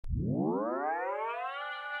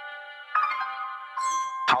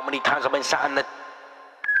How many times I've been sat in the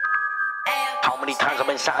How many times I've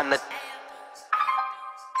been sat in the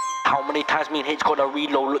How many times me and Hitch got a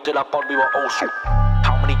reload, looked at the bod, we were also.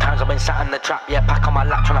 How many times I've been sat in the trap, yeah, pack on my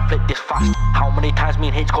lap tryna flip this fast. How many times me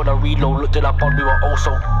and Hitch got a reload, looked at the bod, we were also.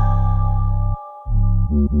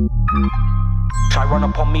 Try run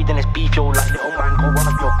up on me, then it's beef, yo, like little man, go run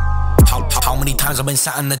up your. How many times I've been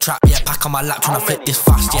sat in the trap, yeah, pack on my lap tryna flip this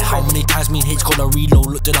fast. Yeah, how many times me and Hitch got a reload,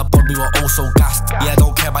 looked at the bod, we were also gassed. Yeah, I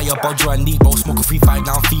don't care about your bod, you're a neat, bro, smoke a 3-5,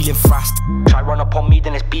 now I'm feeling fast. Try run up on me,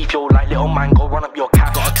 then it's beef, yo, like little man, go run up your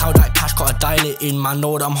cash. Got a cow that cash, gotta dial it in, man,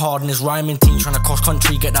 know that I'm hard in this rhyming team. Tryna cross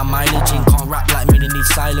country, get that mileage in, can't rap like me, they need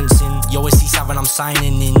silencing. Yo, it's Csav and I'm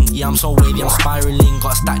signing in, yeah, I'm so wavy, I'm spiraling.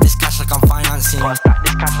 Gotta stack this cash like I'm financing. Gotta stack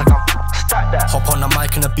this cash like I'm stack that. Hop on the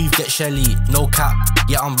mic in the booth, get shelly, no cap,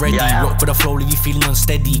 yeah, I'm ready. Rock with the flow, leave you feeling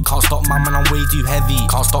unsteady. Can't stop man, man, I'm way too heavy.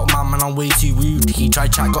 Can't stop man, man, I'm way too rude. He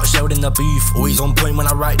tried chat, got shelled in the booth. Always on point when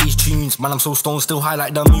I write these tunes. Man, I'm so stoned, still high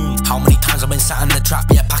like the moon. How many times I've been sat in the trap,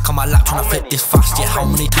 yeah, pack on my lap tryna flip this fast. Yeah, how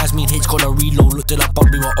many times me and Hitch got a reload, looked at the bod,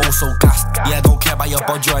 we were also gassed. Yeah, I don't care about your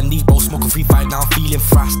bod, you're a neat, bro, smoke a 3-5, now I'm feeling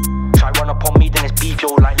fast. Try run up on me, then it's beef,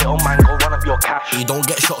 yo, like little man, go run up your cash. You don't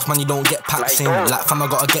get shots, man, you don't get packs in. Like fam, I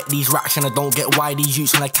gotta get these racks and I don't get why these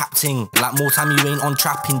youths when I captain. Like more time you ain't on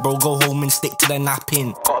trapping, bro, go home and stick to the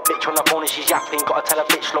napping. Got a bitch on the phone and she's yapping, gotta tell a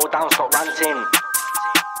bitch slow down, stop ranting.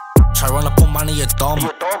 Try run up on man and you're dumb.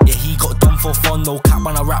 Yeah, he got done for fun, no cap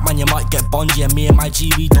when I rap, man, you might get bunged. Yeah, me and my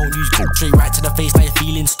G, we don't use coke. Straight right to the face, now you're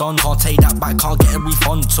feeling stunned. Can't take that back, can't get a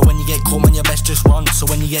refund. So when you get caught, man, you best just run. So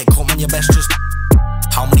when you get caught, man, you best just.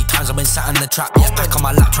 How many times I've been sat in the trap, yeah, pack on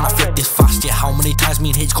my lap tryna flip this fast. Yeah, how many times me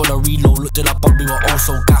and Hitch got a reload, looked at the bod, we were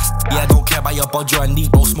also gassed. Yeah, I don't care about your bod, you're a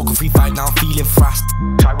neat, bro, smoke a 3-5, now I'm feeling fast.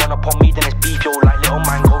 Try run up on me, then it's beef, yo, like little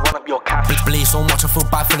man, go run up your cash. Big blaze so much I feel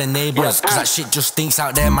bad for the neighbours, cause that shit just stinks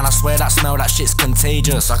out there, man, I swear that smell, that shit's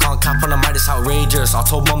contagious. I can't cap on the mic, it's outrageous. I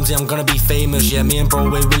told Mumsy I'm gonna be famous, yeah, me and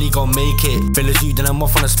bro, we really gon' make it. Feel as you, then I'm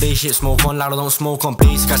off on a spaceship, smoke on loud, I don't smoke on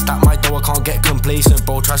basic. I stack my dough, I can't get complacent,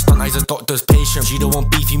 bro, try stunt like the doctor's patient. You don't want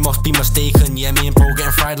beef, you must be mistaken, yeah, me and bro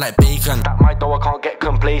getting fried like bacon. Stack my dough, I can't get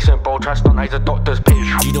complacent, bro, try stunt like the doctor's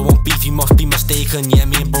patient. You don't want beef, you must be mistaken, yeah,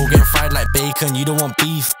 me and bro getting fried like bacon. You don't want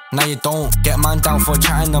beef, now you don't. Get man down for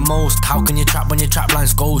chatting the most. How can you trap when your trap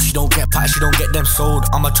lines ghost? You don't get packs, you don't get them sold.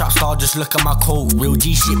 I'm a trap star, just look at my coat. Real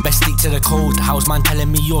G shit, best stick to the code. How's man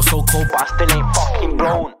telling me you're so cold, but I still ain't fucking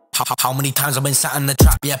blown. How many times I've been sat in the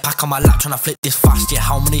trap, yeah, pack on my lap tryna flip this fast. Yeah,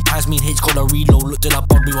 how many times me and Hitch got a reload, looked at the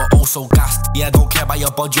bod, we were also gassed. Yeah, I don't care about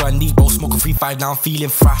your bod, you're a neat, bro, smoke a 3-5, now I'm feeling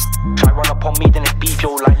fast. Try run up on me, then it's beef,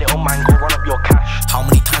 yo, like little man, go run up your cash. How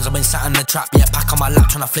many times I've been sat in the trap, yeah, pack on my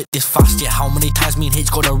lap tryna flip this fast. Yeah, how many times me and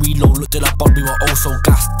Hitch got a reload, looked at the bod, we were also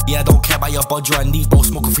gassed. Yeah, I don't care about your bod, you're a neat, bro,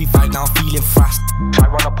 smoke a 3-5, now I'm feeling fast. Try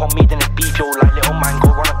run up on me, then it's beef, yo, like little man,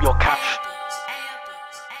 go run up your cash.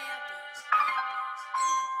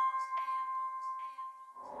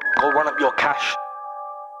 Go run up your cash.